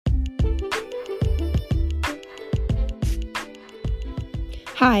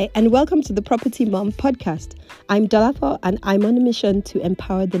Hi, and welcome to the Property Mom podcast. I'm Dalapo, and I'm on a mission to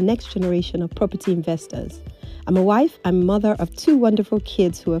empower the next generation of property investors. I'm a wife, I'm a mother of two wonderful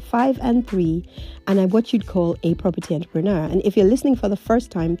kids who are 5 and 3, and I'm what you'd call a property entrepreneur. And if you're listening for the first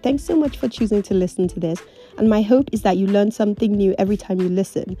time, thanks so much for choosing to listen to this. And my hope is that you learn something new every time you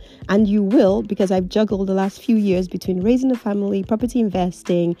listen. And you will, because I've juggled the last few years between raising a family, property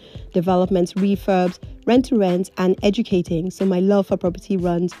investing, developments, refurbs, rent to rent, and educating. So my love for property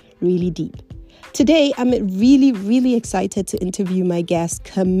runs really deep. Today, I'm really excited to interview my guest,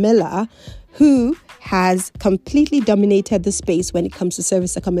 Camilla, who has completely dominated the space when it comes to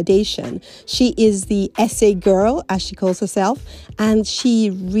service accommodation. She is the essay girl, as she calls herself, and she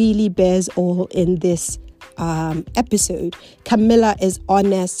really bears all in this episode. Camilla is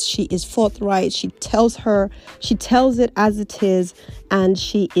honest, she is forthright, she tells it as it is, and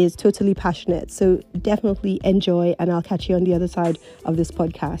she is totally passionate. So definitely enjoy, and I'll catch you on the other side of this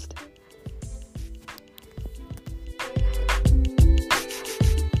podcast.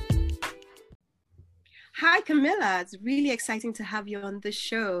 Hi, Camilla. It's really exciting to have you on the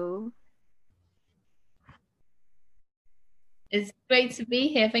show. It's great to be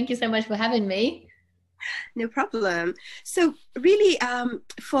here. Thank you so much for having me. No problem. So really,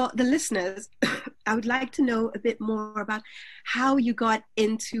 for the listeners, I would like to know a bit more about how you got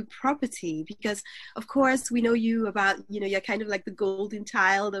into property, because of course we know you about, you're kind of like the golden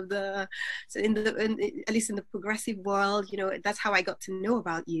child of at least in the progressive world, that's how I got to know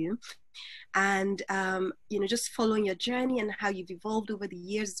about you. And, just following your journey and how you've evolved over the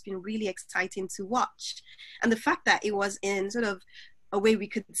years, it's been really exciting to watch. And the fact that it was in sort of a way we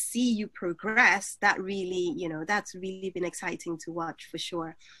could see you progress, that really, that's really been exciting to watch for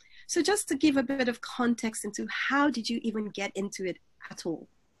sure. So just to give a bit of context into how did you even get into it at all?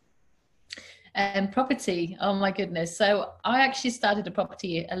 Property, oh my goodness. So I actually started a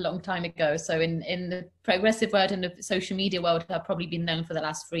property a long time ago. So in the progressive world and the social media world, I've probably been known for the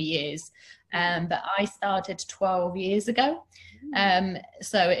last 3 years. But I started 12 years ago.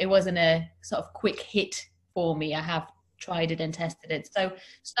 So it wasn't a sort of quick hit for me. I have tried it and tested it. So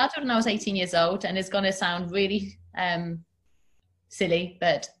started when I was 18 years old, and it's going to sound really silly,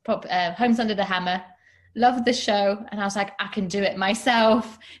 but Homes Under the Hammer, loved the show, and I was like, I can do it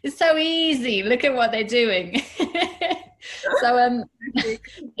myself. It's so easy. Look at what they're doing. So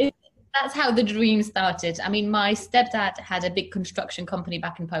that's how the dream started. I mean, my stepdad had a big construction company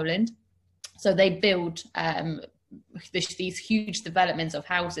back in Poland. So they build these huge developments of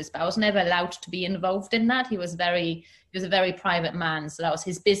houses, but I was never allowed to be involved in that. He was a very private man, so that was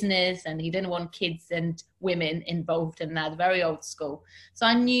his business, and he didn't want kids and women involved in that. Very old school. So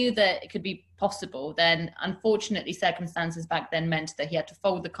I knew that it could be possible. Then unfortunately circumstances back then meant that he had to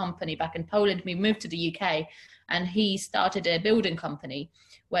fold the company back in Poland. We moved to the UK, and he started a building company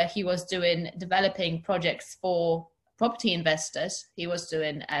where he was developing projects for property investors. He was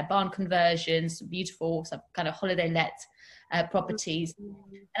doing barn conversions, beautiful kind of holiday let properties.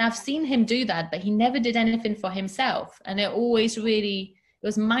 And I've seen him do that, but he never did anything for himself. And it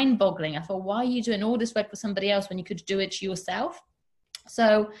was mind boggling. I thought, why are you doing all this work for somebody else when you could do it yourself?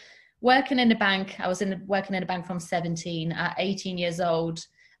 So working in the bank, I was working in a bank from 17. At 18 years old,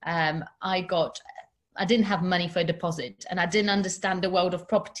 I didn't have money for a deposit, and I didn't understand the world of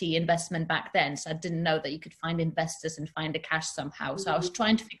property investment back then. So I didn't know that you could find investors and find the cash somehow. So I was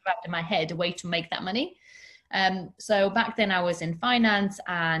trying to figure out in my head a way to make that money. So back then I was in finance,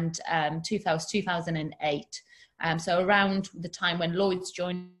 and 2008. So around the time when Lloyds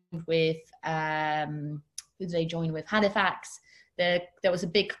joined with, who did they join with? Halifax. There was a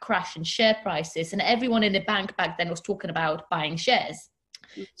big crash in share prices, and everyone in the bank back then was talking about buying shares.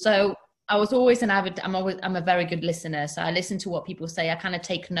 So I was always I'm a very good listener. So I listen to what people say. I kind of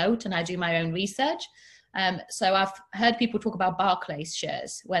take note, and I do my own research. So I've heard people talk about Barclays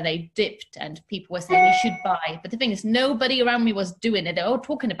shares where they dipped and people were saying you should buy. But the thing is, nobody around me was doing it. They were all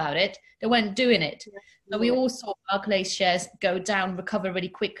talking about it. They weren't doing it. So we all saw Barclays shares go down, recover really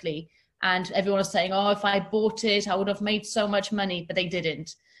quickly. And everyone was saying, oh, if I bought it, I would have made so much money, but they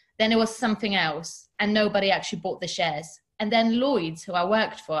didn't. Then it was something else, and nobody actually bought the shares. And then Lloyds, who I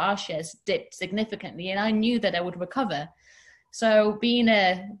worked for, our shares dipped significantly, and I knew that I would recover. So being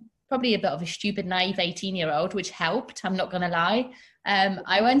probably a bit of a stupid, naive 18-year-old, which helped, I'm not going to lie,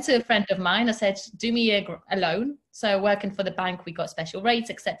 I went to a friend of mine. I said, do me a loan. So working for the bank, we got special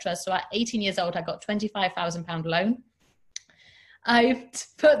rates, etc. So at 18 years old, I got £25,000 loan. I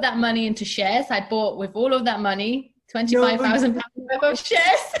put that money into shares. I bought with all of that money, £25,000 worth of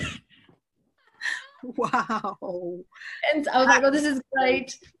shares. Wow. And I was like, oh, this is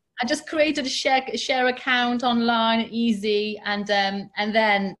great. I just created a share account online, easy, and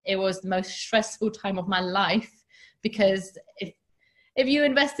then it was the most stressful time of my life, because if you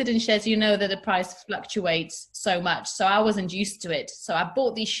invested in shares, you know that the price fluctuates so much. So I wasn't used to it. So I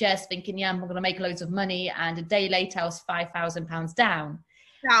bought these shares thinking, yeah, I'm going to make loads of money, and a day later I was £5,000 down.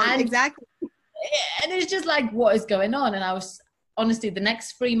 Exactly. And it's just like, what is going on? And I was honestly, the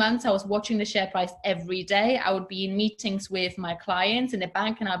next 3 months, I was watching the share price every day. I would be in meetings with my clients in the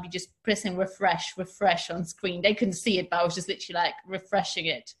bank, and I'd be just pressing refresh on screen. They couldn't see it, but I was just literally like refreshing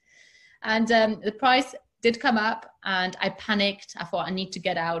it. And the price did come up, and I panicked. I thought, I need to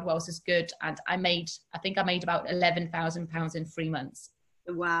get out whilst it's good. And I think I made about £11,000 in 3 months.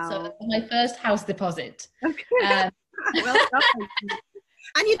 Wow. So that was my first house deposit. Well done.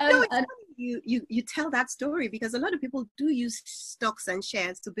 And you know, it's funny you tell that story, because a lot of people do use stocks and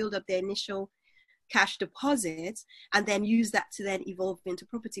shares to build up their initial cash deposits and then use that to then evolve into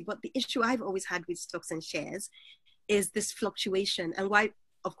property. But the issue I've always had with stocks and shares is this fluctuation, and why,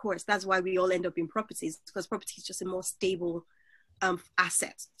 of course, that's why we all end up in properties, because property is just a more stable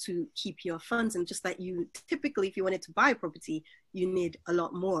asset to keep your funds. And just that you typically, if you wanted to buy property, you need a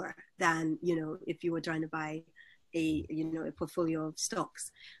lot more than, you know, if you were trying to buy a portfolio of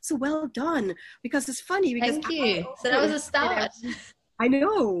stocks. So well done, because it's funny because thank you. So that was a start. I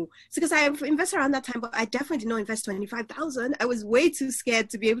know. It's because I invested around that time, but I definitely did not invest 25,000. I was way too scared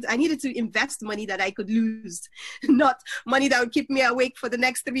to be able to. I needed to invest money that I could lose, not money that would keep me awake for the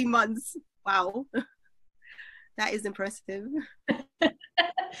next 3 months. Wow. That is impressive.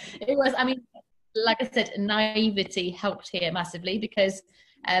 It was, I mean, like I said, naivety helped here massively, because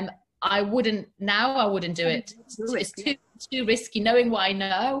I wouldn't do it. It's too risky, knowing what I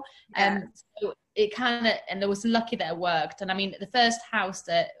know. So it kind of, and I was lucky that it worked. And I mean, the first house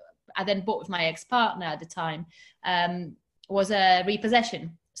that I then bought with my ex-partner at the time was a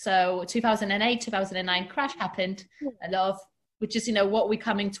repossession. So 2008, 2009 crash happened. A lot of, which is, you know, what we're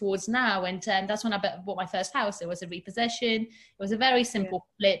coming towards now. And that's when I bought my first house. It was a repossession. It was a very simple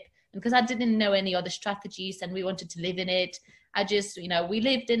flip. And because I didn't know any other strategies and we wanted to live in it, I just, you know, we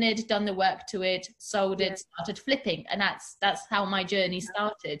lived in it, done the work to it, sold it, started flipping. And that's how my journey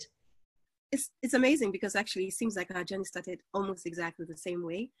started. It's amazing, because actually it seems like our journey started almost exactly the same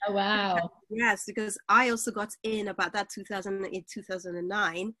way. Oh, wow. Yes, because I also got in about that 2008,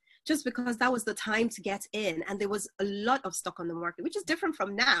 2009, just because that was the time to get in. And there was a lot of stock on the market, which is different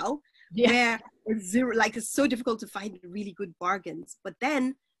from now, where it's so difficult to find really good bargains. But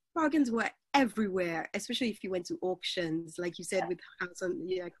then bargains were everywhere, especially if you went to auctions, like you said, with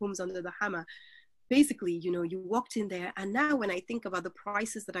Homes Under the Hammer. Basically, you know, you walked in there, and now when I think about the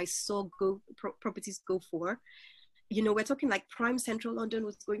prices that I saw properties go for, you know, we're talking like prime central London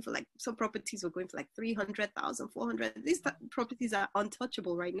was going for, like, some properties were going for like 300,000, 400. These properties are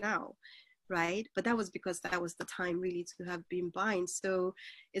untouchable right now, right? But that was because that was the time really to have been buying. So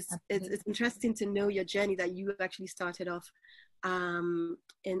it's interesting to know your journey, that you actually started off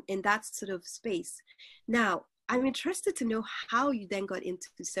in that sort of space. Now, I'm interested to know how you then got into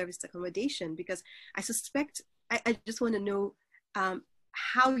serviced accommodation, because I suspect, I just want to know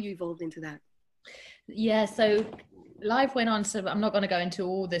how you evolved into that. Yeah, so life went on. So I'm not going to go into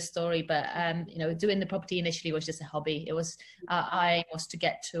all this story, but you know, doing the property initially was just a hobby. It was our aim was to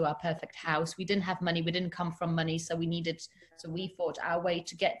get to our perfect house. We didn't have money. We didn't come from money, so we thought our way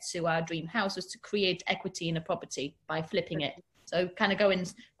to get to our dream house was to create equity in a property by flipping it. So kind of going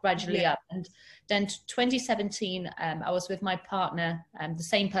gradually up. And then 2017, I was with my partner, the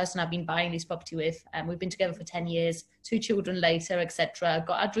same person I've been buying this property with. We've been together for 10 years, 2 children later, etc.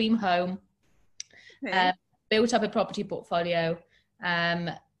 Got our dream home, built up a property portfolio,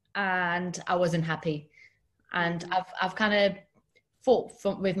 and I wasn't happy. And I've kind of fought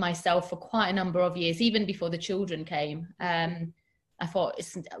with myself for quite a number of years, even before the children came. I thought,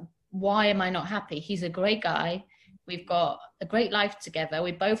 why am I not happy? He's a great guy. We've got a great life together.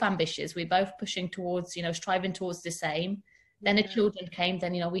 We're both ambitious. We're both pushing towards, you know, striving towards the same. Then the children came.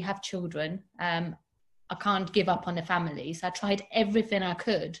 Then, you know, we have children. I can't give up on the family. So I tried everything I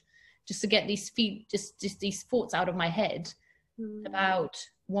could just to get these just these thoughts out of my head about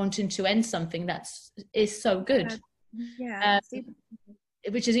wanting to end something is so good.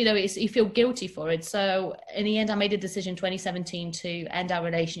 Which is, you know, you feel guilty for it. So in the end, I made a decision 2017 to end our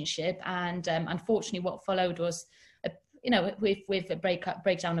relationship. And unfortunately, what followed was, you know, with a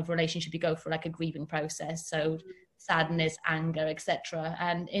breakdown of relationship, you go through like a grieving process. So sadness, anger, etc.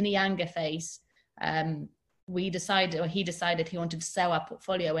 And in the anger phase, he decided he wanted to sell our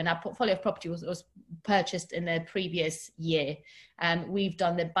portfolio, and our portfolio of property was purchased in the previous year. We've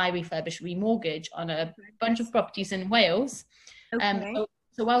done the buy, refurbish, remortgage on a bunch of properties in Wales. So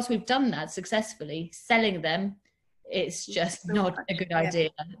So whilst we've done that successfully, selling them, it's just not a good idea.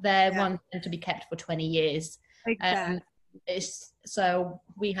 They're ones meant to be kept for 20 years. Exactly. So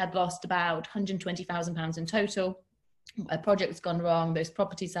we had lost about £120,000 in total. A project's gone wrong. Those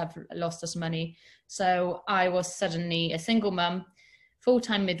properties have lost us money. So I was suddenly a single mum,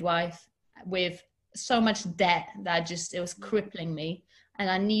 full-time midwife with so much debt that it was crippling me, and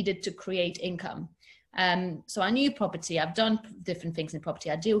I needed to create income. So I knew property. I've done different things in property.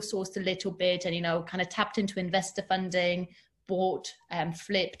 I deal sourced a little bit and, kind of tapped into investor funding, bought,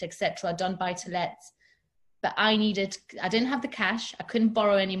 flipped, etc. Done buy-to-lets. But I didn't have the cash. I couldn't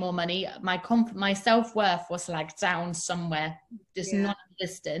borrow any more money. My self-worth was like down somewhere, just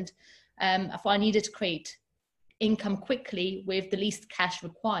non-existent. I thought I needed to create income quickly with the least cash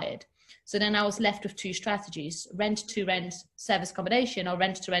required. So then I was left with two strategies: rent to rent service accommodation or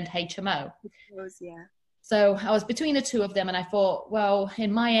rent to rent HMO. So I was between the two of them, and I thought, well,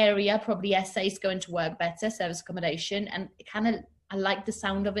 in my area, probably SA is going to work better, service accommodation, and I like the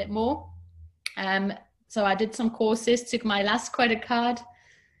sound of it more. So I did some courses, took my last credit card,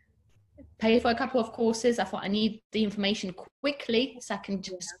 paid for a couple of courses. I thought I need the information quickly so I can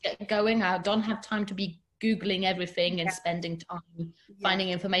just get going. I don't have time to be Googling everything and spending time finding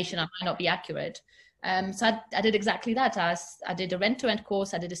information that might not be accurate. So I did exactly that. I did a rent-to-rent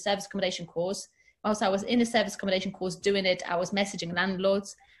course. I did a service accommodation course. Whilst I was in a service accommodation course doing it, I was messaging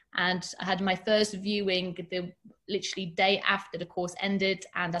landlords, and I had my first viewing the literally day after the course ended,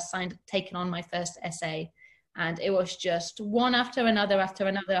 and I taken on my first SA. And it was just one after another,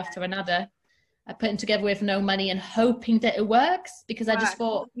 putting together with no money and hoping that it works, because I just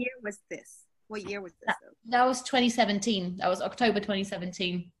thought... What year was this? That was 2017. That was October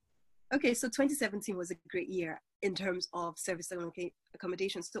 2017. Okay, so 2017 was a great year in terms of service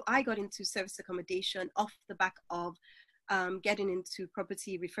accommodation. So I got into service accommodation off the back of getting into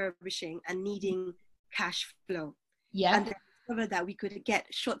property refurbishing and needing cash flow. Yeah. And then discovered that we could get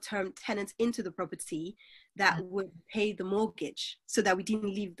short-term tenants into the property that would pay the mortgage, so that we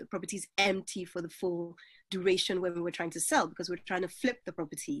didn't leave the properties empty for the full duration when we were trying to sell, because we're trying to flip the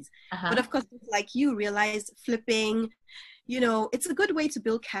properties. But of course, like you realized, flipping, it's a good way to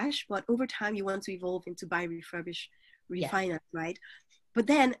build cash, but over time you want to evolve into buy, refurbish, refinance, right? But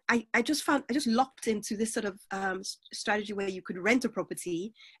then I just locked into this sort of strategy where you could rent a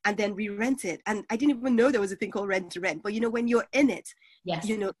property and then re-rent it. And I didn't even know there was a thing called rent to rent. But when you're in it,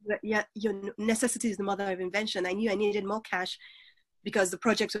 your necessity is the mother of invention. I knew I needed more cash because the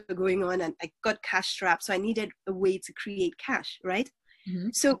projects were going on and I got cash strapped. So I needed a way to create cash, right?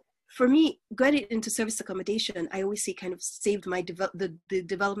 So for me, getting into service accommodation, I always say kind of saved my the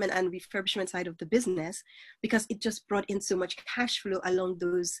development and refurbishment side of the business, because it just brought in so much cash flow along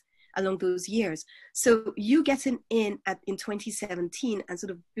those years. So you getting in 2017 and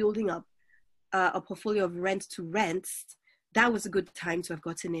sort of building up a portfolio of rent to rents, that was a good time to have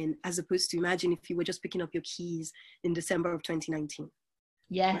gotten in, as opposed to imagine if you were just picking up your keys in December of 2019.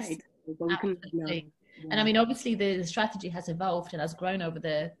 Yes, right? absolutely. And I mean, obviously the strategy has evolved and has grown over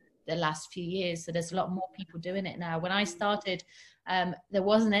the last few years. So there's a lot more people doing it now. When I started, there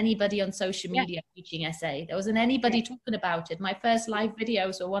wasn't anybody on social media teaching SA. There wasn't anybody talking about it. My first live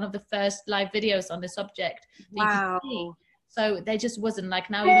videos were one of the first live videos on the subject. Wow. So there just wasn't. Like,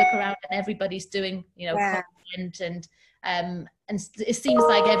 now you look around and everybody's doing, content, and it seems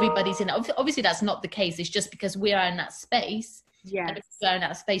like everybody's in it. Obviously that's not the case. It's just because we are in that space. Yeah. And if we're in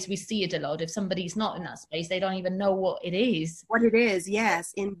that space, we see it a lot. If somebody's not in that space, they don't even know what it is. What it is,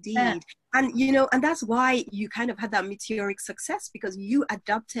 yes, indeed. Yeah. And and that's why you kind of had that meteoric success, because you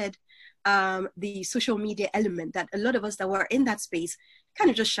adopted the social media element that a lot of us that were in that space kind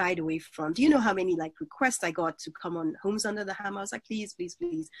of just shied away from. Do you know how many requests I got to come on Homes Under the Hammer? I was like, please, please,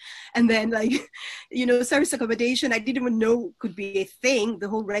 please. And then service accommodation, I didn't even know could be a thing, the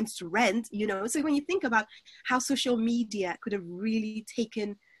whole rent to rent, So when you think about how social media could have really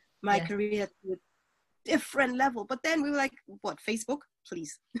taken my career to a different level, but then we were like, what, Facebook?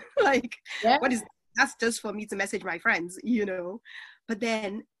 Please. What is, that's just for me to message my friends, But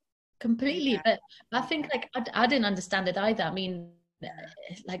then completely. But I think I didn't understand it either. I mean,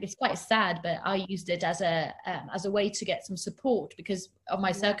 it's quite sad, but I used it as a way to get some support because of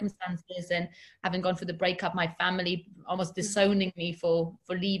my circumstances, and having gone through the breakup, my family almost disowning me for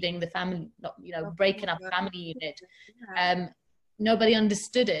leaving the family, breaking up family unit. Nobody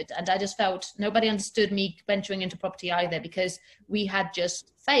understood it, and I just felt nobody understood me venturing into property either, because we had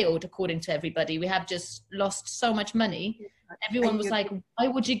just failed according to everybody. We have just lost so much money. Everyone was like, why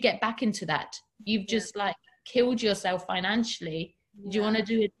would you get back into that? You've just killed yourself financially. Do you want to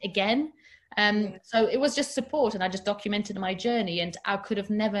do it again? So it was just support, and I just documented my journey, and I could have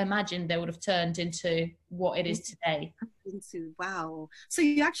never imagined they would have turned into what it is today. Wow. So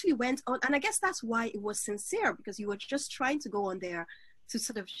you actually went on, and I guess that's why it was sincere, because you were just trying to go on there to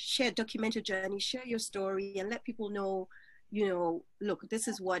sort of document your journey, share your story, and let people know, you know, look, this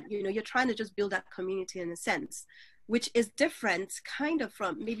is what, you know, you're trying to just build that community in a sense, which is different kind of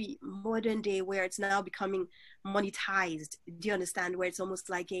from maybe modern day where it's now becoming monetized. Do you understand? Where it's almost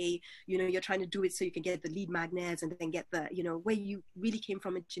like a, you know, you're trying to do it so you can get the lead magnets and then get the, you know, where you really came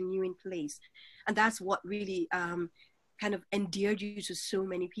from a genuine place. And that's what really kind of endeared you to so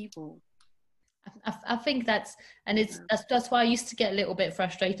many people. I think that's, and that's why I used to get a little bit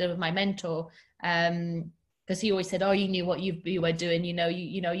frustrated with my mentor, because he always said, "Oh, you knew what you were doing. You know,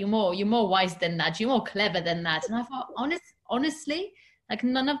 you're more wise than that. You're more clever than that." And I thought, honestly, like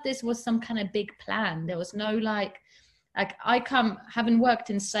none of this was some kind of big plan. There was no like having worked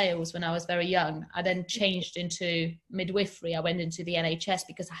in sales when I was very young. I then changed into midwifery. I went into the NHS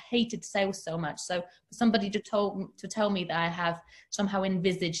because I hated sales so much. So for somebody to tell me that I have somehow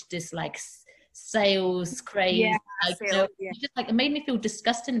envisaged this like sales craze, just like it made me feel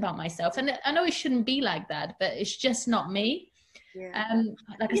disgusting about myself, and I know it shouldn't be like that, but it's just not me. Like I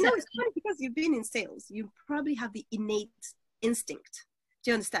said, it's funny because you've been in sales, you probably have the innate instinct.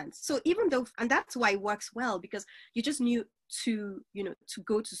 Do you understand? So even though, and that's why it works well, because you just knew to, you know, to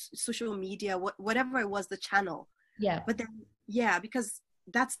go to social media, whatever it was, the channel. But then because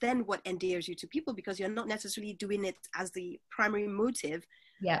that's then what endears you to people, because you're not necessarily doing it as the primary motive.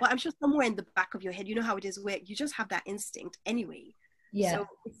 But I'm sure somewhere in the back of your head, you know how it is, where you just have that instinct anyway. So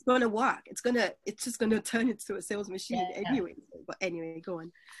it's gonna work. It's just gonna turn into a sales machine anyway. But anyway, go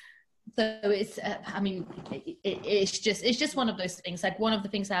on. So it's, I mean, it's just one of those things. Like one of the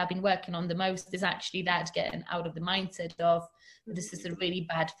things that I've been working on the most is actually that getting out of the mindset of this is a really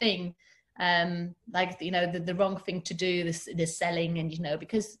bad thing. Like, you know, the wrong thing to do, this selling, and, you know,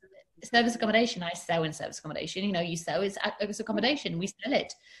 because service accommodation, I sell in service accommodation, you know, you sell it's accommodation, we sell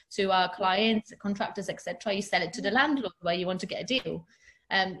it to our clients, contractors, etc. You sell it to the landlord where you want to get a deal.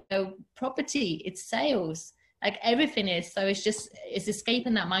 So property, it's sales, like everything is. So it's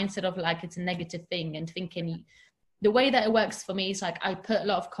escaping that mindset of like it's a negative thing, and thinking the way that it works for me is like I put a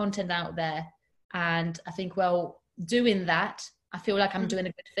lot of content out there, and I think, well, doing that, I feel like I'm doing a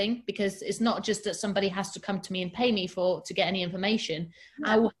good thing, because it's not just that somebody has to come to me and pay me to get any information.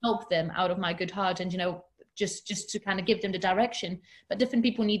 I will help them out of my good heart, and, you know, just to kind of give them the direction. But different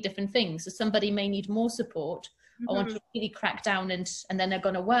people need different things. So somebody may need more support. I want to really crack down, and then they're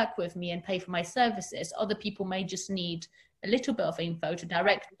going to work with me and pay for my services. Other people may just need a little bit of info to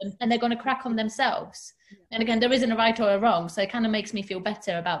direct them, and they're going to crack on themselves. And again, there isn't a right or a wrong. So it kind of makes me feel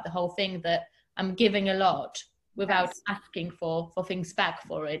better about the whole thing, that I'm giving a lot without asking for things back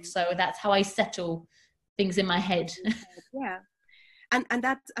for it. So that's how I settle things in my head. And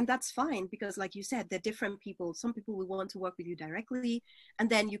that's fine, because like you said, they're different people. Some people will want to work with you directly, and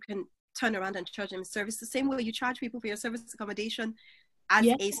then you can turn around and charge them service the same way you charge people for your service accommodation as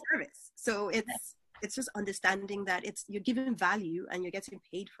a service. So it's just understanding that you're giving value and you're getting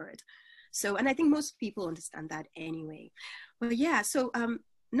paid for it. So, and I think most people understand that anyway. But so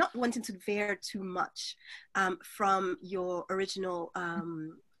not wanting to veer too much from your original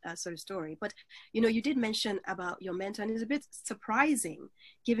sort of story, but, you know, you did mention about your mentor, and it's a bit surprising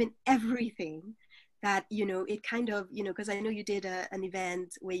given everything that, you know, it kind of, you know, because I know you did an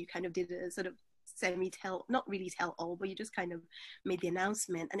event where you kind of did a sort of not really tell all, but you just kind of made the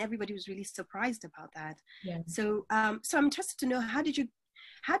announcement, and everybody was really surprised about that. So so I'm interested to know, how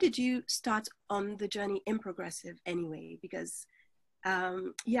did you start on the journey in Progressive anyway? Because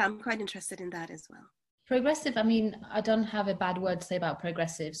I'm quite interested in that as well. Progressive, I mean, I don't have a bad word to say about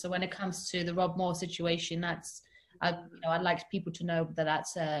Progressive. So when it comes to the Rob Moore situation, that's, I'd like people to know that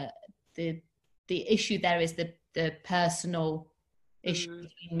that's the issue there is the personal issue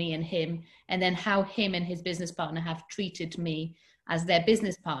between me and him, and then how him and his business partner have treated me as their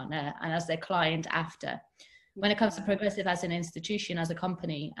business partner and as their client after. When it comes to Progressive as an institution, as a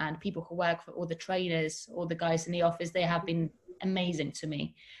company, and people who work for all the trainers, all the guys in the office, they have been amazing to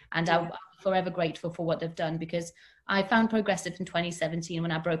me, and I'm forever grateful for what they've done, because I found Progressive in 2017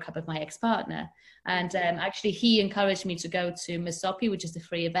 when I broke up with my ex-partner, and actually he encouraged me to go to Misopi, which is the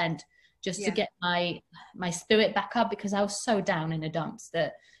free event, just to get my spirit back up, because I was so down in the dumps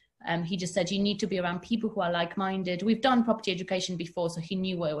that he just said, you need to be around people who are like-minded. We've done property education before, so he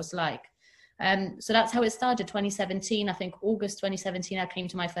knew what it was like. So that's how it started. 2017, I think August 2017, I came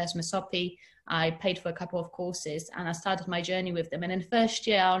to my first Misopi. I paid for a couple of courses, and I started my journey with them. And in the first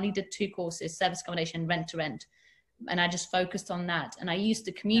year, I only did 2 courses, service accommodation, rent to rent. And I just focused on that. And I used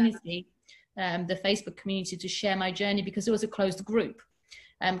the community the Facebook community to share my journey, because it was a closed group.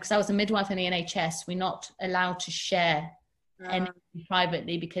 Because I was a midwife in the NHS, we're not allowed to share anything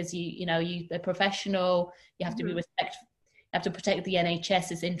privately, because you're a professional, you have to be respectful, you have to protect the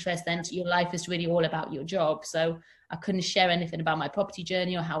NHS's interest, and your life is really all about your job. So I couldn't share anything about my property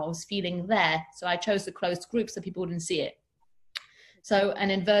journey or how I was feeling there. So I chose the closed group so people wouldn't see it. So,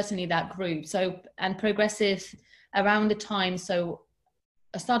 and inadvertently that grew. So, and Progressive around the time, so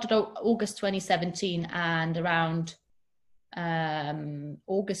I started August 2017, and around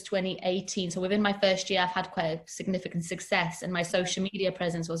August 2018, so within my first year, I've had quite a significant success, and my social media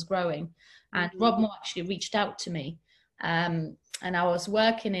presence was growing. And Rob Moore actually reached out to me, and I was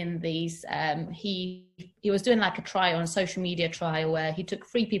working in these, he was doing like a trial, on social media trial, where he took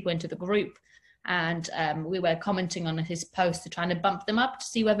 3 people into the group, and we were commenting on his posts to trying to bump them up to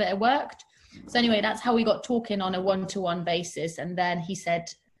see whether it worked. So anyway, that's how we got talking on a one-to-one basis. And then he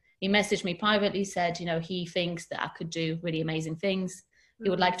messaged me privately, said, he thinks that I could do really amazing things. He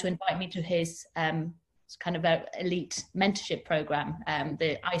would like to invite me to his kind of elite mentorship program,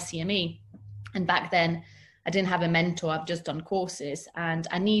 the ICME. And back then I didn't have a mentor. I've just done courses, and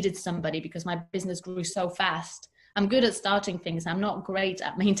I needed somebody because my business grew so fast. I'm good at starting things. I'm not great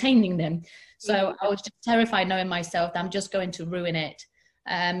at maintaining them. So I was just terrified knowing myself that I'm just going to ruin it.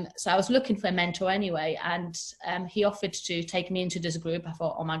 So I was looking for a mentor anyway, and he offered to take me into this group. I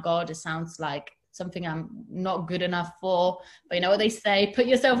thought, oh my God, it sounds like something I'm not good enough for. But you know what they say, put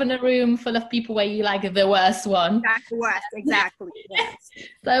yourself in a room full of people where you like the worst one. That's the worst, exactly. Yes.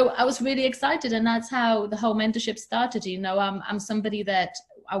 So I was really excited, and that's how the whole mentorship started. I'm somebody that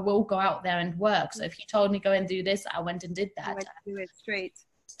I will go out there and work. So if he told me go and do this, I went and did that. I went to do it straight.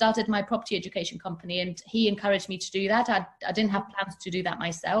 Started my property education company, and he encouraged me to do that. I didn't have plans to do that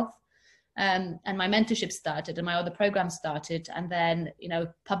myself. And my mentorship started, and my other programs started, and then,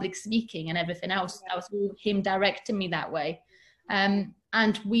 public speaking and everything else, that was all him directing me that way. And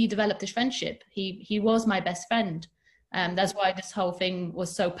we developed this friendship. He was my best friend. That's why this whole thing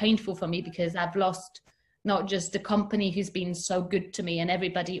was so painful for me, because I've lost not just the company who's been so good to me, and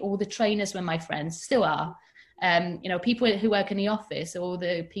everybody, all the trainers were my friends, still are. People who work in the office, or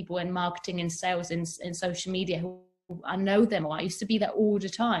the people in marketing and sales and social media, who I know them, or I used to be there all the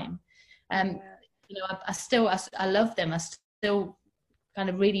time. I love them. I still kind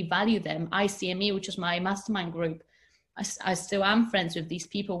of really value them. ICME, which is my mastermind group, I still am friends with these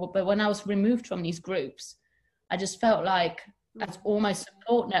people. But when I was removed from these groups, I just felt like that's all my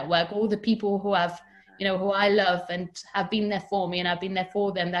support network, all the people who have, who I love and have been there for me, and I've been there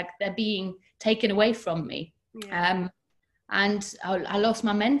for them, that they're being taken away from me. Yeah. And I lost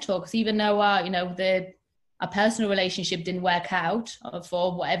my mentor, because even though our personal relationship didn't work out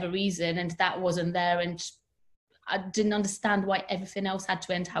for whatever reason, and that wasn't there, and I didn't understand why everything else had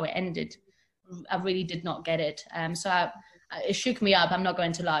to end how it ended. I really did not get it. It shook me up. I'm not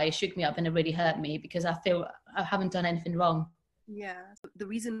going to lie. It shook me up, and it really hurt me, because I feel I haven't done anything wrong. Yeah. The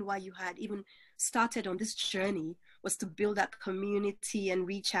reason why you had even started on this journey was to build that community and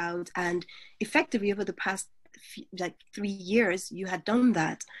reach out, and effectively over the past 3 years you had done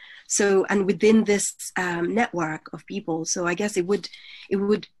that. So, and within this network of people, so I guess it would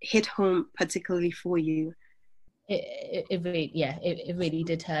hit home particularly for you. It really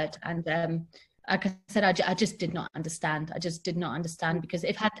did hurt. And like I said, I just did not understand. I just did not understand, because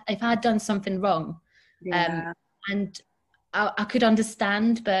if I had done something wrong, and I could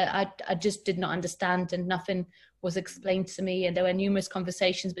understand, but I just did not understand, and nothing was explained to me. And there were numerous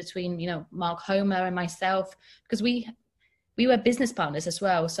conversations between, Mark Homer and myself, because we were business partners as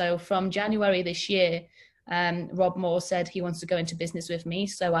well. So from January this year, Rob Moore said he wants to go into business with me.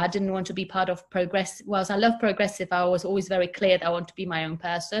 So I didn't want to be part of Progressive. Whilst I love Progressive, I was always very clear that I want to be my own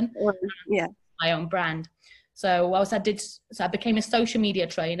person, my own brand. So I became a social media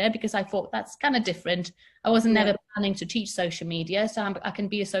trainer, because I thought that's kind of different. I wasn't never planning to teach social media, so I can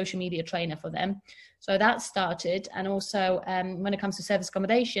be a social media trainer for them. So that started. And also when it comes to service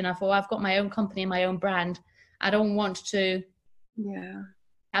accommodation, I thought, I've got my own company and my own brand. I don't want to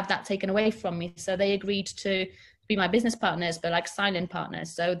have that taken away from me. So they agreed to be my business partners, but like silent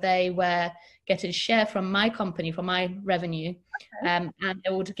partners. So they were getting share from my company, from my revenue. And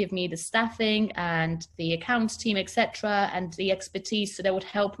they would give me the staffing and the accounts team, etc., and the expertise, so they would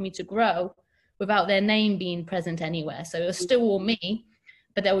help me to grow without their name being present anywhere. So it was still all me,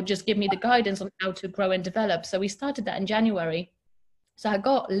 but they would just give me the guidance on how to grow and develop. So we started that in January. So I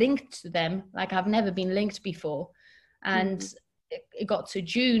got linked to them like I've never been linked before. And it got to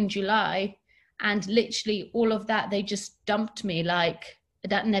June, July, and literally all of that, they just dumped me like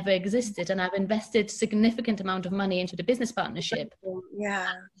that never existed, and I've invested significant amount of money into the business partnership,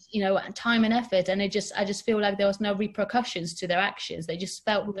 you know, time and effort, and I just feel like there was no repercussions to their actions. They just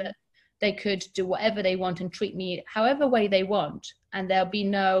felt that they could do whatever they want and treat me however way they want, and there'll be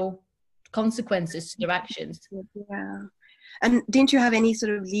no consequences to their actions. And didn't you have any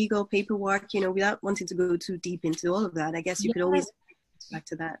sort of legal paperwork, you know, without wanting to go too deep into all of that? I guess you could always back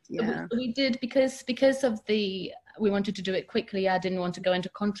to that. We did, because of we wanted to do it quickly. I didn't want to go into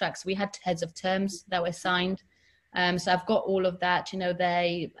contracts. We had heads of terms that were signed, so I've got all of that, you know.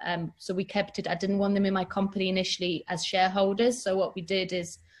 They so we kept it. I didn't want them in my company initially as shareholders, so what we did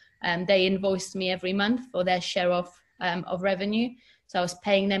is they invoiced me every month for their share of revenue. So I was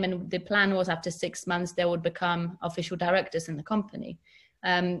paying them, and the plan was after 6 months they would become official directors in the company.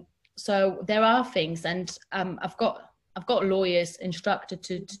 So there are things, and I've got lawyers instructed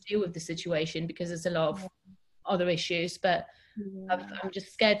to deal with the situation, because there's a lot of other issues, but I'm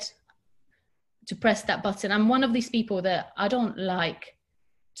just scared to press that button. I'm one of these people that I don't like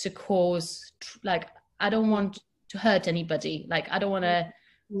to cause, like, I don't want to hurt anybody. Like, I don't want to,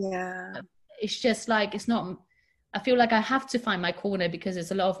 it's just like, it's not, I feel like I have to find my corner, because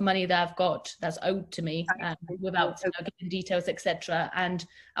there's a lot of money that I've got that's owed to me, without giving details, etc. And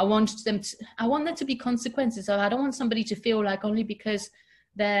I want there to be consequences. So I don't want somebody to feel like only because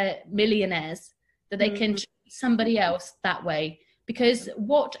they're millionaires that they can treat somebody else that way. Because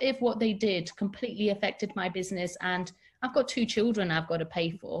what if what they did completely affected my business, and I've got 2 children I've got to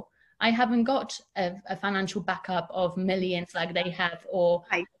pay for. I haven't got a financial backup of millions like they have, or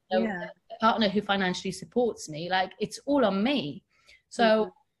a partner who financially supports me. Like, it's all on me.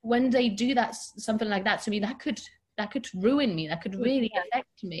 So when they do that, something like that to me, that could ruin me. That could really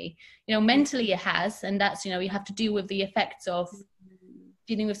affect me. You know, mentally it has, and that's, you know, you have to deal with the effects of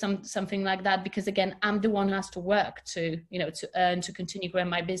dealing with something like that, because again, I'm the one who has to work to, you know, to earn, to continue growing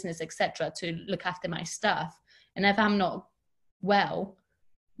my business, etc., to look after my stuff. And if I'm not well,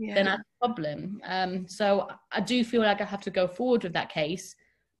 then I have a problem. So I do feel like I have to go forward with that case,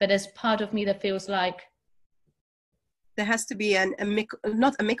 but there's part of me that feels like there has to be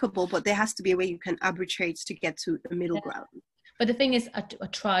not amicable, but there has to be a way you can arbitrate to get to a middle ground. But the thing is, I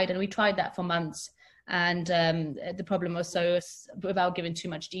tried, and we tried that for months. And the problem was, without giving too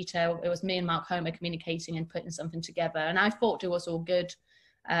much detail, it was me and Mark Homer communicating and putting something together. And I thought it was all good.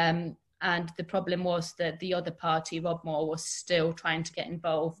 And the problem was that the other party, Rob Moore, was still trying to get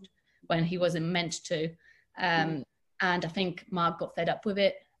involved when he wasn't meant to. And I think Mark got fed up with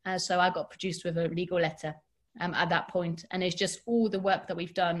it. So I got produced with a legal letter at that point. And it's just all the work that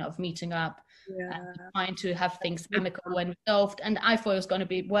we've done of meeting up, and trying to have things amicable and resolved. And I thought it was going to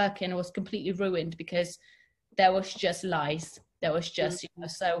be working. It was completely ruined, because there was just lies. There was just, you know,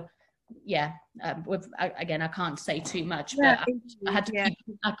 so again, I can't say too much, but I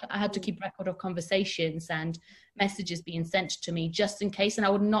had to keep record of conversations and messages being sent to me, just in case. And I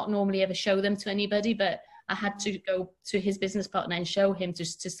would not normally ever show them to anybody, but I had to go to his business partner and show him to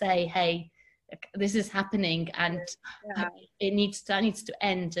say, hey, this is happening, and it needs to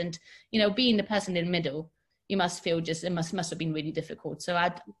end. And, you know, being the person in the middle, you must feel it must have been really difficult. So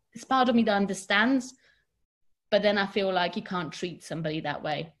it's part of me that understands, but then I feel like you can't treat somebody that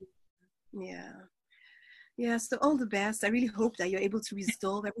way. So all the best. I really hope that you're able to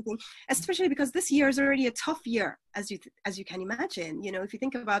resolve everything, especially because this year is already a tough year, as you can imagine. You know, if you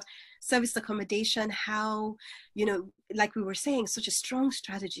think about service accommodation, how, you know, like we were saying, such a strong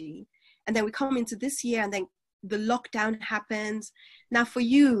strategy. And then we come into this year, and then the lockdown happens. Now for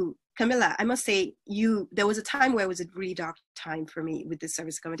you, Camilla, I must say, there was a time where it was a really dark time for me with this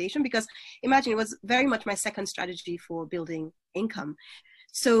service accommodation, because imagine, it was very much my second strategy for building income.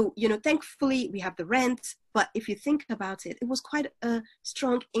 So, you know, thankfully we have the rent, but if you think about it, it was quite a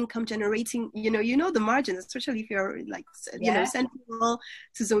strong income generating, you know, the margins, especially if you're like, you know, central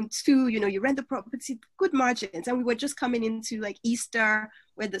to zone 2, you know, you rent the property, good margins. And we were just coming into like Easter,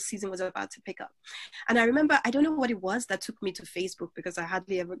 where the season was about to pick up. And I remember, I don't know what it was that took me to Facebook, because I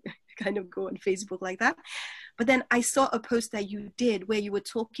hardly ever kind of go on Facebook like that. But then I saw a post that you did where you were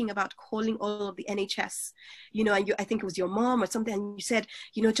talking about calling all of the NHS, you know, and I think it was your mom or something, and you said,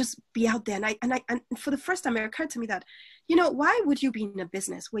 you know, just be out there. And for the first time, it occurred to me that, you know, why would you be in a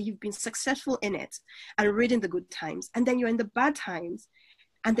business where you've been successful in it and ridden the good times, and then you're in the bad times,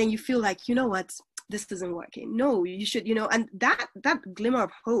 and then you feel like, you know what, this isn't working. No, you should, you know, and that glimmer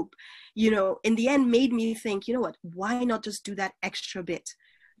of hope, you know, in the end made me think, you know what, why not just do that extra bit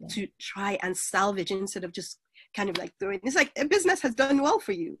to try and salvage, instead of just kind of like throwing, it's like a business has done well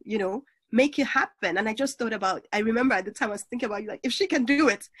for you, you know, make it happen. And I just thought about, I remember at the time I was thinking about you, like, if she can do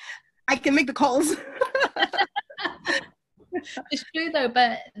it, I can make the calls. It's true though,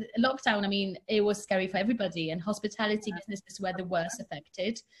 but lockdown, I mean, it was scary for everybody, and hospitality businesses were the worst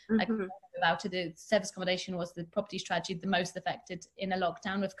affected. Like without it, the service accommodation was the property strategy the most affected in a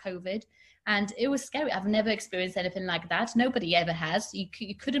lockdown with COVID. And it was scary. I've never experienced anything like that. Nobody ever has.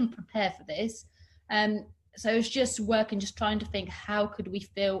 You couldn't prepare for this. So it's just working, just trying to think, how could we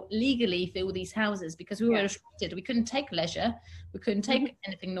legally fill these houses? Because we were restricted. We couldn't take leisure. We couldn't take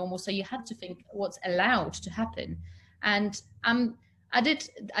anything normal. So you had to think what's allowed to happen. And I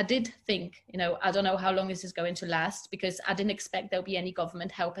did think, you know, I don't know how long this is going to last, because I didn't expect there'll be any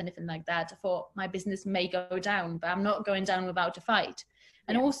government help, anything like that. I thought my business may go down, but I'm not going down without a fight.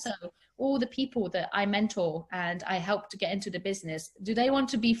 And also, all the people that I mentor and I help to get into the business, do they want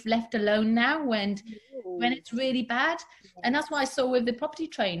to be left alone now when it's really bad? And that's what I saw with the property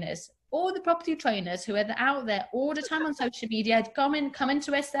trainers. All the property trainers who are out there all the time on social media, come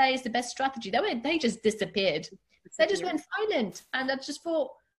into SA is the best strategy. They just disappeared. They just went silent. And I just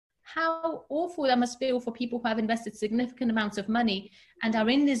thought, how awful that must feel for people who have invested significant amounts of money and are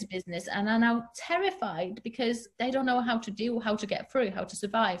in this business and are now terrified because they don't know how to deal, how to get through, how to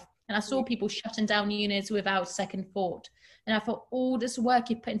survive. And I saw people shutting down units without second thought. And I thought, all this work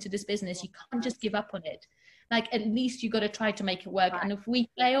you put into this business, you can't just give up on it. Like, at least you got to try to make it work. And if we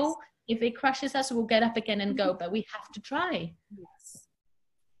fail, if it crushes us, we'll get up again and go, but we have to try. Yes.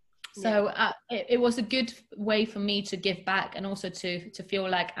 So it was a good way for me to give back, and also to feel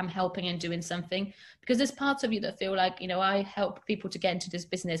like I'm helping and doing something, because there's parts of you that feel like, you know, I help people to get into this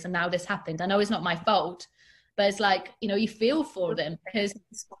business and now this happened. I know it's not my fault, but it's like, you know, you feel for them because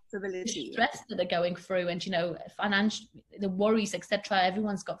the stress that they're going through, and, you know, financial, the worries, etc.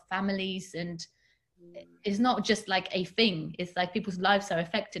 Everyone's got families, and it's not just like a thing. It's like people's lives are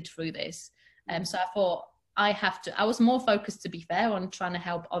affected through this. So I thought, I was more focused, to be fair, on trying to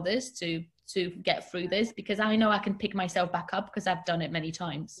help others to get through this, because I know I can pick myself back up because I've done it many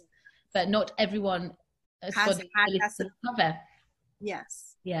times, but not everyone has got the ability to cover.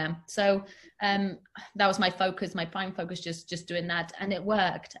 Yes. Yeah. So that was my focus, my prime focus, just doing that, and it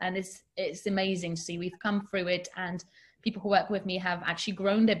worked. And it's amazing to see we've come through it, and people who work with me have actually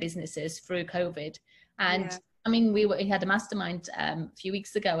grown their businesses through COVID. And I mean, we had a mastermind a few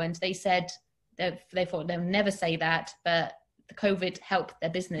weeks ago, and they said, they thought they'll never say that, but the COVID helped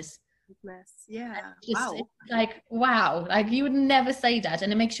their business. Yeah. Wow. Like, wow, like you would never say that.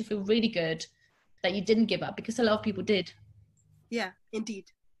 And it makes you feel really good that you didn't give up, because a lot of people did. Yeah,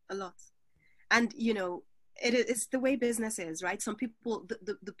 indeed. A lot. And, you know, it's the way business is, right? Some people,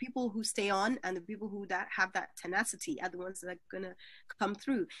 the people who stay on, and the people who have that tenacity are the ones that are going to come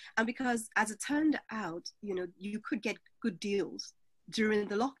through. And because, as it turned out, you know, you could get good deals during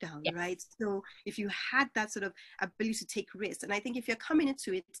the lockdown, right? So if you had that sort of ability to take risks, and I think if you're coming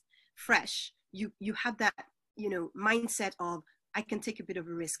into it fresh, you have that, you know, mindset of, I can take a bit of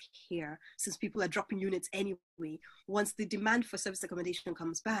a risk here, since people are dropping units anyway. Once the demand for service accommodation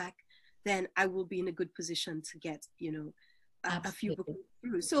comes back, then I will be in a good position to get, you know, a few bookings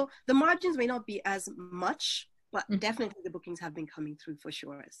through. So the margins may not be as much, but definitely the bookings have been coming through for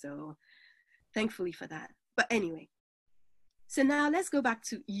sure. So thankfully for that. But anyway, so now let's go back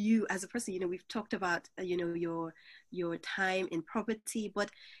to you as a person. You know, we've talked about, you know, your time in property, but,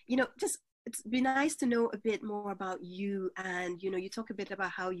 you know, just, it's been nice to know a bit more about you. And, you know, you talk a bit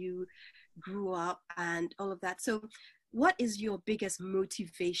about how you grew up and all of that. So what is your biggest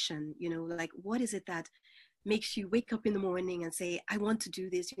motivation? You know, like, what is it that makes you wake up in the morning and say, I want to do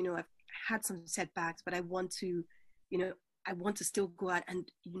this? You know, I've had some setbacks, but I want to, you know, I want to still go out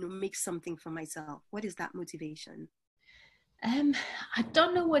and, you know, make something for myself. What is that motivation? I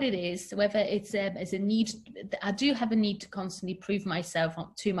don't know what it is, whether it's a need. I do have a need to constantly prove myself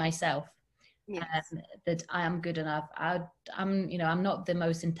to myself. Yes. That I am good enough. I'm, you know, I'm not the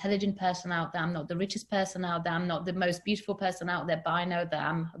most intelligent person out there. I'm not the richest person out there. I'm not the most beautiful person out there, but I know that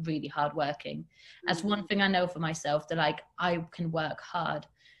I'm really hardworking. That's one thing I know for myself, that like I can work hard.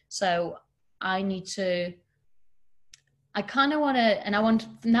 So I kind of want to, and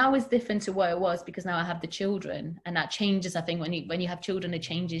now is different to what it was, because now I have the children, and that changes. I think when you have children, it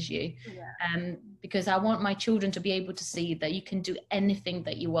changes you. Because I want my children to be able to see that you can do anything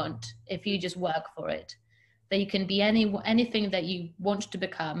that you want if you just work for it, that you can be anything that you want to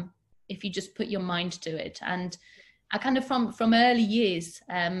become if you just put your mind to it. And I kind of from early years,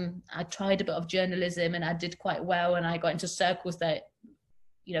 I tried a bit of journalism, and I did quite well, and I got into circles that,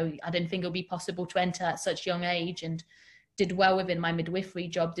 you know, I didn't think it would be possible to enter at such young age, and did well within my midwifery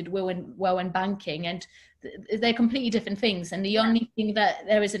job, did well in banking, and they're completely different things. And the only thing that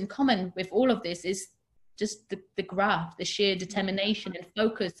there is in common with all of this is just the graft, the sheer determination and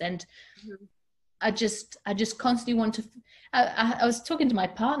focus. And I just constantly want to, I was talking to my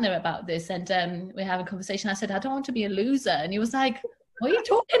partner about this, and we had a conversation. I said, I don't want to be a loser. And he was like, what are you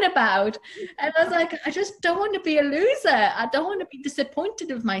talking about? And I was like, I just don't want to be a loser. I don't want to be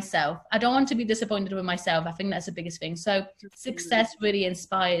disappointed with myself. I don't want to be disappointed with myself. I think that's the biggest thing. So success really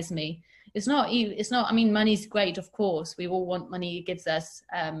inspires me. It's not, I mean, money's great, of course. We all want money. It gives us,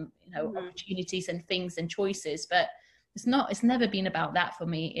 you know, opportunities and things and choices, but it's never been about that for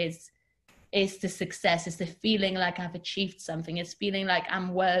me. It's the success. It's the feeling like I've achieved something. It's feeling like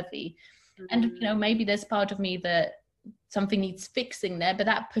I'm worthy. And, you know, maybe there's part of me that something needs fixing there, but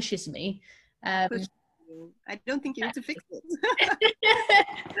that pushes me. I don't think you need to fix it.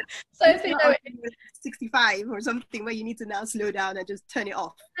 So if you know, 65 or something where you need to now slow down and just turn it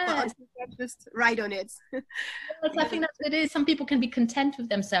off. But just ride on it. I think that's what it is. Some people can be content with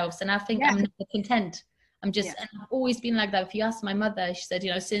themselves, and I think I'm never content. I'm just, and I've always been like that. If you ask my mother, she said,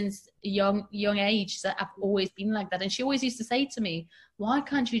 you know, since a young age, that I've always been like that. And she always used to say to me, why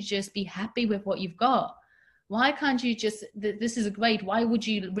can't you just be happy with what you've got? Why can't you just, this is great. Why would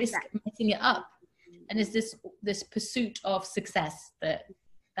you risk messing it up? And it's this pursuit of success that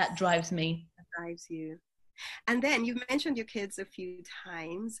drives me. That drives you. And then you mentioned your kids a few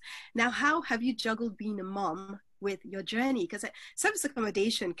times. Now, how have you juggled being a mom with your journey? Because service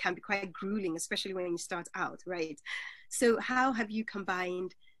accommodation can be quite grueling, especially when you start out, right? So how have you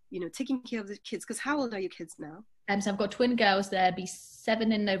combined, you know, taking care of the kids? Because how old are your kids now? So I've got twin girls. They'll be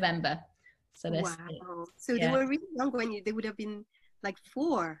 7 in November. So wow. So they were really young when they would have been like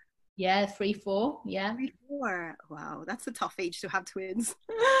 4. Yeah, 3, 4. Yeah. 3, 4. Wow, that's a tough age to have twins.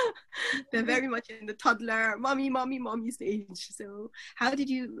 They're very much in the toddler, mommy stage. So how did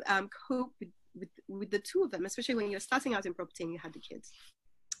you cope with the two of them, especially when you're starting out in property and you had the kids?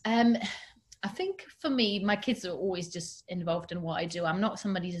 I think for me, my kids are always just involved in what I do. I'm not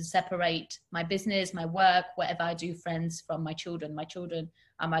somebody to separate my business, my work, whatever I do, friends from my children. My children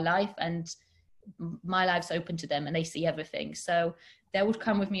are my life, and my life's open to them, and they see everything. So they would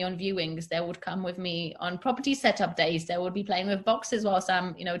come with me on viewings. They would come with me on property setup days. They would be playing with boxes whilst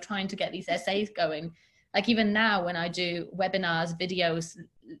I'm, you know, trying to get these essays going. Like even now when I do webinars, videos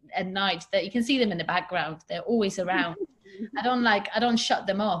at night, that you can see them in the background. They're always around. I don't shut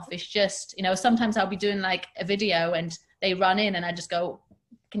them off. It's just, you know, sometimes I'll be doing like a video and they run in and I just go,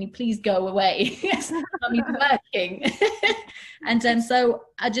 can you please go away? I'm working. And then so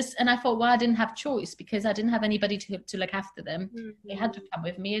I thought, well, I didn't have choice because I didn't have anybody to look after them. They had to come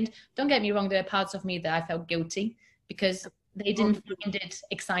with me. And don't get me wrong, there are parts of me that I felt guilty because they didn't find it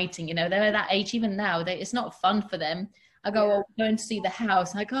exciting. You know, they're at that age, even now, it's not fun for them. I go, well, we're going to see the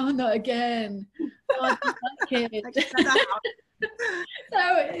house. Like, oh, not again. Oh, I don't like it. So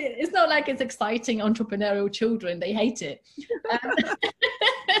it's not like it's exciting entrepreneurial children. They hate it.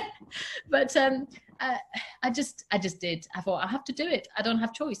 But I just did. I thought I have to do it. I don't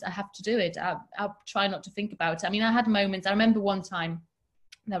have choice. I have to do it. I'll try not to think about it. I mean, I had moments. I remember one time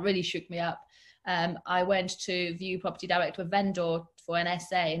that really shook me up. I went to view property direct with vendor for an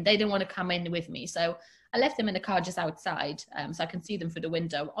essay, and they didn't want to come in with me. So I left them in the car just outside, so I can see them through the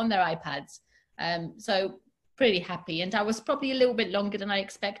window on their iPads. So pretty happy. And I was probably a little bit longer than I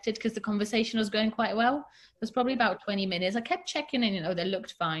expected because the conversation was going quite well. It was probably about 20 minutes. I kept checking in, you know, they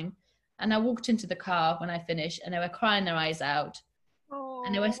looked fine. And I walked into the car when I finished and they were crying their eyes out. Aww.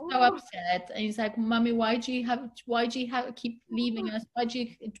 And they were so upset. And he's like, Mummy, why do you have to keep leaving us?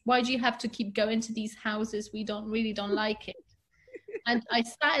 Why do you have to keep going to these houses? We really don't like it. And I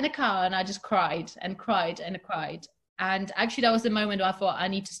sat in the car and I just cried and cried and cried. And actually that was the moment where I thought I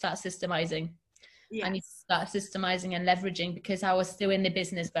need to start systemizing. Yes. I need to start systemizing and leveraging because I was still in the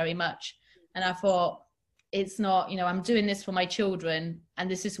business very much. And I thought, it's not, you know, I'm doing this for my children and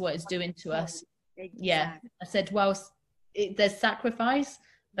this is what it's doing to us. Exactly. Yeah. I said, well, there's sacrifice,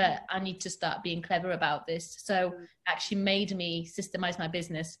 but I need to start being clever about this. So it actually made me systemize my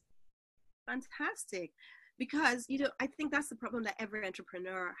business. Fantastic. Because, you know, I think that's the problem that every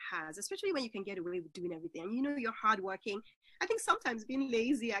entrepreneur has, especially when you can get away with doing everything. And, you know, you're hardworking. I think sometimes being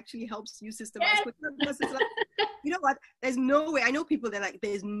lazy actually helps you systemize. Yes. Because it's like, you know what, there's no way. I know people that are like,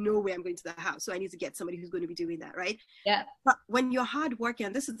 there's no way I'm going to the house. So I need to get somebody who's going to be doing that, right? Yeah. But when you're hardworking,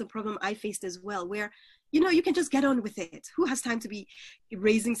 and this is the problem I faced as well, where, you know, you can just get on with it. Who has time to be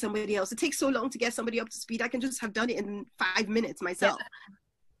raising somebody else? It takes so long to get somebody up to speed. I can just have done it in 5 minutes myself. Yeah.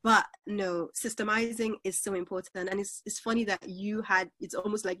 But no, systemizing is so important. And it's funny that it's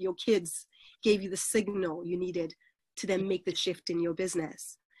almost like your kids gave you the signal you needed to then make the shift in your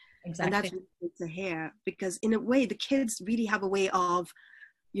business. Exactly. And that's really good to hear, because in a way, the kids really have a way of,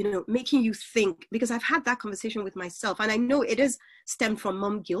 you know, making you think, because I've had that conversation with myself, and I know it is stemmed from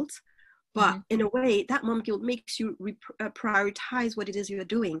mom guilt, But in a way, that mom guilt makes you prioritize what it is you're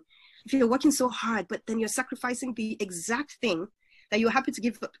doing. If you're working so hard, but then you're sacrificing the exact thing that you're happy to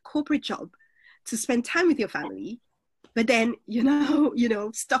give up a corporate job to spend time with your family, but then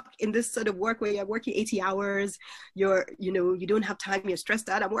stuck in this sort of work where you're working 80 hours, you don't have time, you're stressed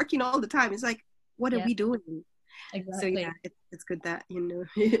out, I'm working all the time. It's like, what are we doing? Exactly. So yeah, it's good that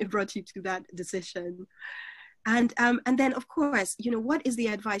it brought you to that decision. And then of course, what is the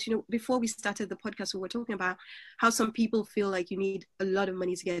advice? Before we started the podcast, we were talking about how some people feel like you need a lot of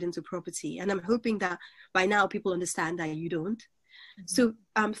money to get into property, and I'm hoping that by now people understand that you don't. So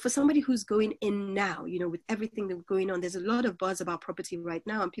for somebody who's going in now, with everything that's going on, there's a lot of buzz about property right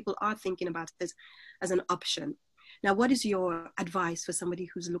now, and people are thinking about this as an option. Now, what is your advice for somebody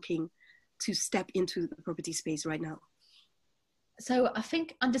who's looking to step into the property space right now? So I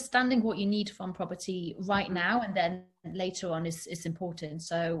think understanding what you need from property right now and then later on is important.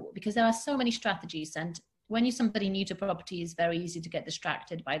 So because there are so many strategies, and when you're somebody new to property, it's very easy to get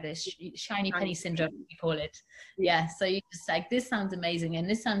distracted by this shiny penny syndrome, we call it. Yeah. So you just like, this sounds amazing and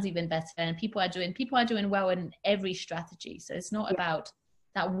this sounds even better, and people are doing well in every strategy. So it's not about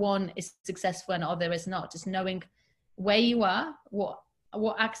that one is successful and other is not. Just knowing where you are, what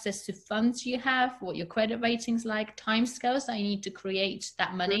access to funds you have, what your credit rating's like, timescales that you need to create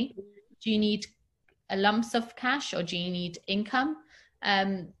that money. Do you need a lumps of cash or do you need income?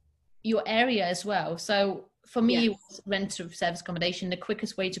 Your area as well. So for me, it was rent of service accommodation, the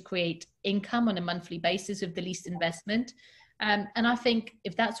quickest way to create income on a monthly basis with the least investment. And I think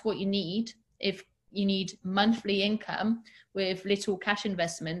if that's what you need, if you need monthly income with little cash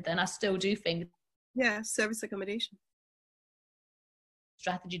investment, then I still do think service accommodation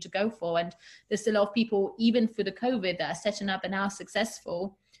strategy to go for. And there's a lot of people, even through the COVID, that are setting up and are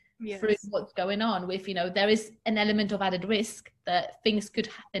successful through what's going on with, there is an element of added risk that things could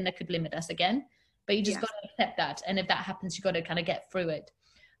happen that could limit us again, but you just got to accept that. And if that happens, you got to kind of get through it.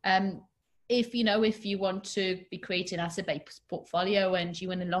 If you want to be creating an asset-based portfolio and you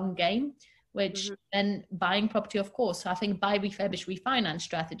in a long game, which then buying property, of course. So I think buy, refurbish, refinance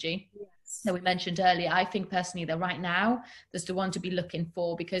strategy that we mentioned earlier, I think personally that right now there's the one to be looking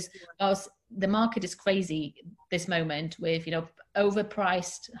for, because whilst the market is crazy this moment with,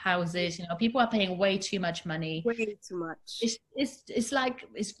 overpriced houses, people are paying way too much money. Way too much. It's like,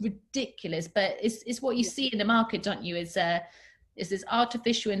 it's ridiculous, but it's what you see in the market, don't you? Is this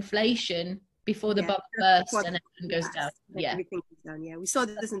artificial inflation before the bubble bursts and everything goes down. Everything goes down. Yeah, we saw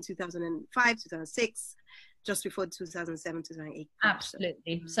this in 2005, 2006, just before 2007, 2008.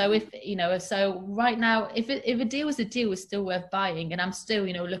 Absolutely. So so right now, if a deal is a deal, it's still worth buying, and I'm still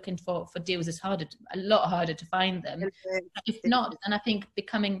looking for deals. It's a lot harder to find them. If not, then I think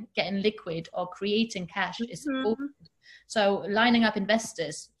getting liquid or creating cash is important. So lining up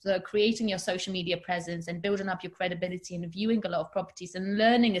investors, so creating your social media presence and building up your credibility and viewing a lot of properties and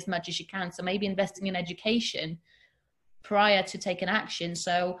learning as much as you can. So maybe investing in education prior to taking action.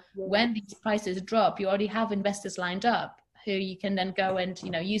 So when these prices drop, you already have investors lined up who you can then go and,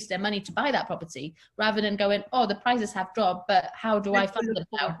 use their money to buy that property, rather than going, oh, the prices have dropped, but how do I fund them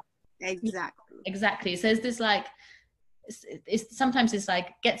now? Exactly. So it's this sometimes it's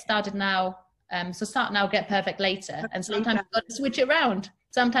like, get started now. So start now, get perfect later. And sometimes you've got to switch it around.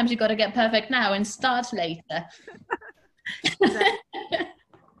 Sometimes you've got to get perfect now and start later.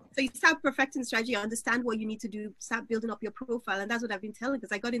 So you start perfecting strategy, understand what you need to do, start building up your profile. And that's what I've been telling,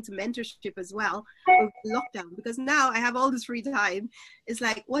 because I got into mentorship as well over lockdown, because now I have all this free time. It's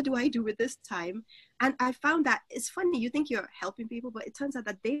like, what do I do with this time? And I found that it's funny, you think you're helping people, but it turns out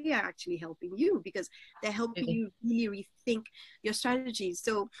that they are actually helping you, because they're helping you really rethink your strategies.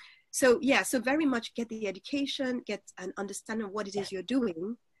 So very much get the education, get an understanding of what it is you're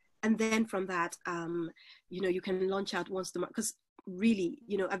doing. And then from that, you can launch out once the market, because really,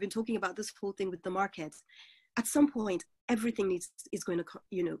 I've been talking about this whole thing with the market. At some point, everything is going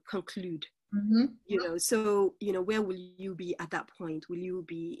to, conclude. So, where will you be at that point? Will you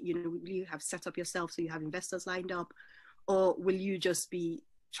be, will you have set up yourself so you have investors lined up, or will you just be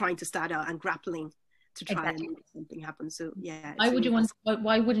trying to start out and grappling to try and make something happen? So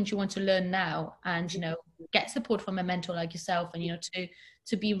why wouldn't you want to learn now and get support from a mentor like yourself, and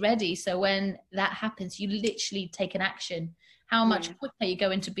to be ready, so when that happens you literally take an action. How much quicker you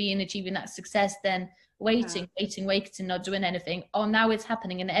go into achieving that success than waiting, not doing anything. Oh, now it's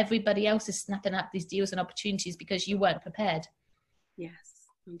happening and everybody else is snapping up these deals and opportunities because you weren't prepared. Yes,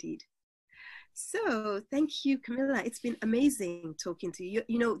 indeed. So thank you, Camilla. It's been amazing talking to you.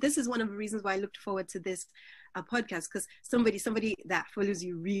 This is one of the reasons why I looked forward to this a podcast, because somebody that follows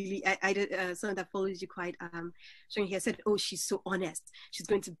you really, I did someone that follows you quite showing here said, oh, she's so honest, she's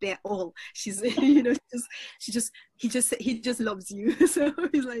going to bear all, she's you know, he just loves you. So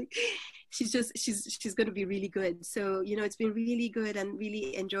he's like, she's going to be really good. So, you know, it's been really good and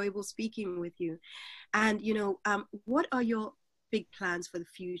really enjoyable speaking with you. And, you know, what are your big plans for the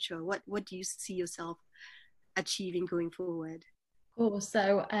future? What do you see yourself achieving going forward? Cool.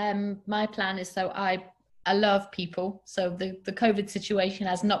 So my plan is, so I love people. So the COVID situation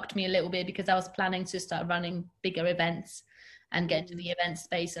has knocked me a little bit, because I was planning to start running bigger events and get into the event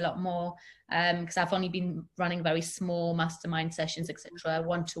space a lot more, because I've only been running very small mastermind sessions, etc.,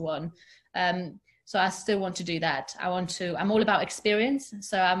 one-to-one. So I still want to do that. I'm all about experience.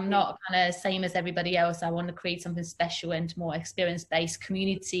 So I'm not kind of same as everybody else. I want to create something special and more experience-based,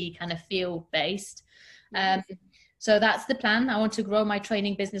 community kind of feel-based. So that's the plan. I want to grow my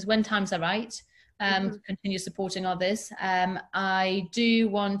training business when times are right, continue supporting others. I do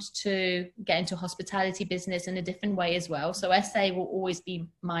want to get into hospitality business in a different way as well. So SA will always be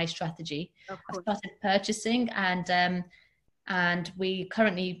my strategy. I've started purchasing, and we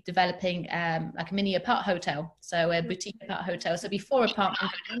currently developing like a mini apart hotel, so a boutique apart hotel. So it'll be 4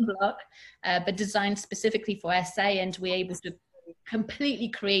 apartments in one block, but designed specifically for SA, and we're able to completely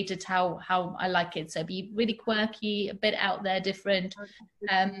create it how I like it. So be really quirky, a bit out there, different.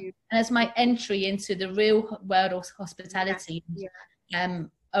 And as my entry into the real world of hospitality,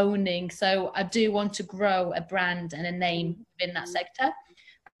 owning. So I do want to grow a brand and a name in that sector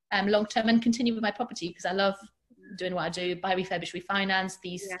long term, and continue with my property, because I love doing what I do, buy, refurbish, refinance.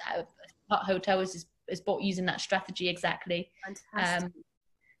 These hotels is bought using that strategy exactly.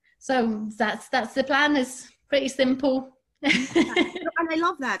 So that's the plan. Is pretty simple. And I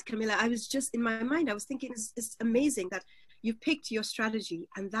love that, Camilla. I was just in my mind, I was thinking it's amazing that you picked your strategy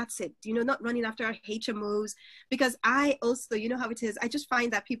and that's it, you know, not running after HMOs, because I also, you know how it is, I just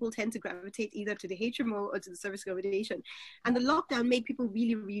find that people tend to gravitate either to the HMO or to the service accommodation, and the lockdown made people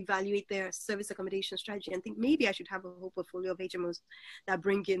really reevaluate their service accommodation strategy and think maybe I should have a whole portfolio of HMOs that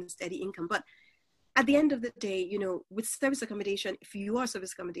bring in steady income. But at the end of the day, you know, with service accommodation, if you are a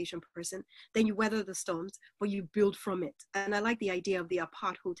service accommodation person, then you weather the storms, but you build from it. And I like the idea of the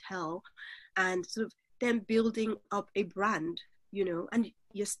apart hotel and sort of then building up a brand, you know, and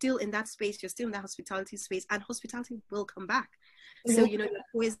you're still in that space, you're still in that hospitality space, and hospitality will come back. So, you know, you're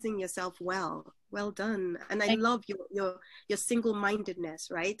poisoning yourself well done. And I love your single-mindedness,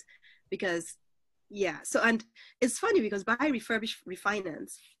 right? Because, yeah, so, and it's funny because buy, refurbish,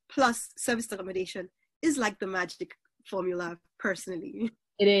 refinance plus service accommodation is like the magic formula, personally.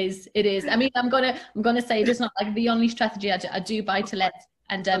 It is. I mean, I'm gonna say it is not like the only strategy. I do buy to let,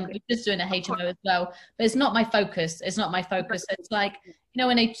 and we're just doing a HMO as well, but it's not my focus. It's like, you know,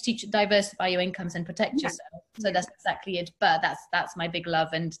 when they teach diversify your incomes and protect yourself. So that's exactly it. But that's my big love,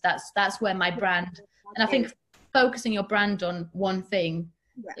 and that's where my brand, and I think focusing your brand on one thing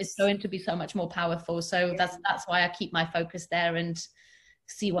is going to be so much more powerful. So that's why I keep my focus there and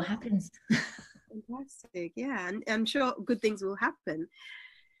see what happens. Fantastic. Yeah, and I'm sure good things will happen.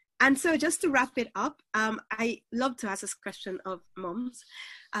 And so just to wrap it up, I love to ask this question of moms.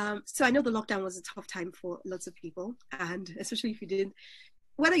 So I know the lockdown was a tough time for lots of people, and especially if you didn't,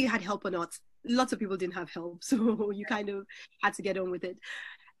 whether you had help or not, lots of people didn't have help. So you kind of had to get on with it.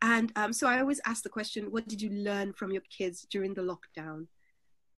 And so I always ask the question, what did you learn from your kids during the lockdown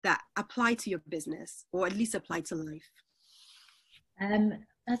that apply to your business, or at least apply to life?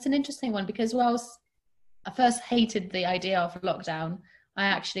 That's an interesting one, because whilst I first hated the idea of lockdown, I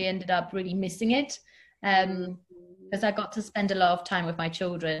actually ended up really missing it, because I got to spend a lot of time with my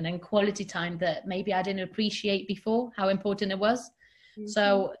children, and quality time that maybe I didn't appreciate before how important it was.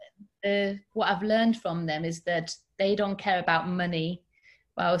 So what I've learned from them is that they don't care about money.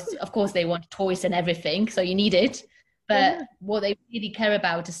 Well, of course they want toys and everything, so you need it. But what they really care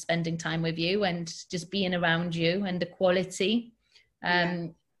about is spending time with you and just being around you, and the quality.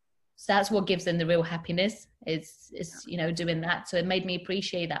 So that's what gives them the real happiness, is you know, doing that. So it made me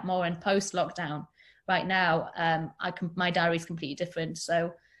appreciate that more. And post lockdown, right now, my diary is completely different.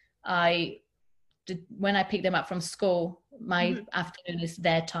 So when I pick them up from school, my afternoon is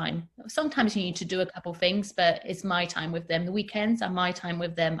their time. Sometimes you need to do a couple things, but it's my time with them. The weekends are my time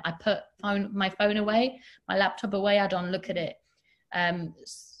with them. I put my phone away, my laptop away. I don't look at it. And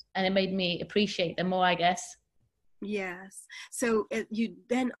it made me appreciate them more, I guess. Yes. So you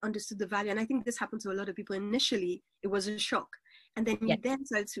then understood the value. And I think this happened to a lot of people. Initially, it was a shock. And then you then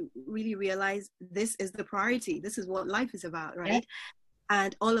started to really realize this is the priority. This is what life is about, right? Yeah.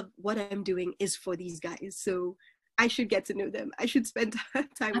 And all of what I'm doing is for these guys. So I should get to know them. I should spend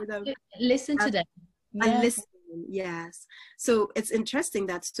time with them. Listen to them. And listening. Yes. So it's interesting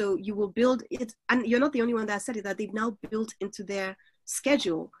that so you will build it, and you're not the only one that said it, that they've now built into their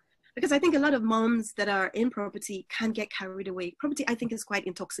schedule. Because I think a lot of moms that are in property can get carried away. Property, I think, is quite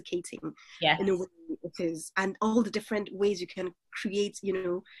intoxicating in a way it is. And all the different ways you can create,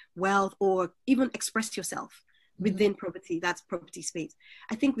 wealth or even express yourself within property, that's property space.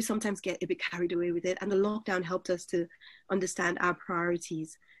 I think we sometimes get a bit carried away with it. And the lockdown helped us to understand our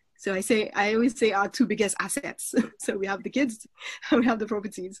priorities. So I always say our two biggest assets. So we have the kids and we have the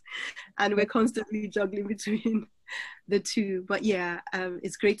properties, and we're constantly juggling between the two. But yeah,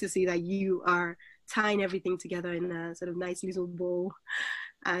 it's great to see that you are tying everything together in a sort of nice little bowl,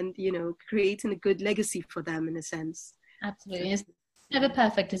 and creating a good legacy for them in a sense. Absolutely. It's never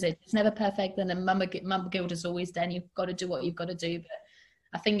perfect, is it? It's never perfect, and then mama guilt is always there, and you've got to do what you've got to do.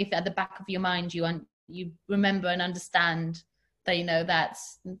 But I think if at the back of your mind you remember and understand that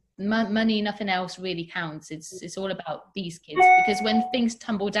that's money, nothing else really counts. It's all about these kids, because when things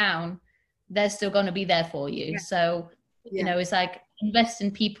tumble down, they're still going to be there for you. So it's like invest in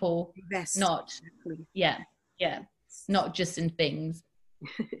people, not not just in things.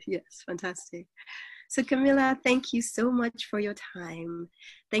 Yes, fantastic. So Camilla, thank you so much for your time.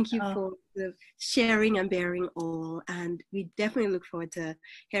 Thank you for the sharing and bearing all, and we definitely look forward to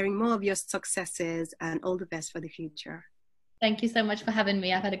hearing more of your successes, and all the best for the future. Thank you so much for having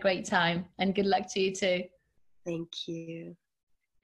me. I've had a great time, and good luck to you too. Thank you.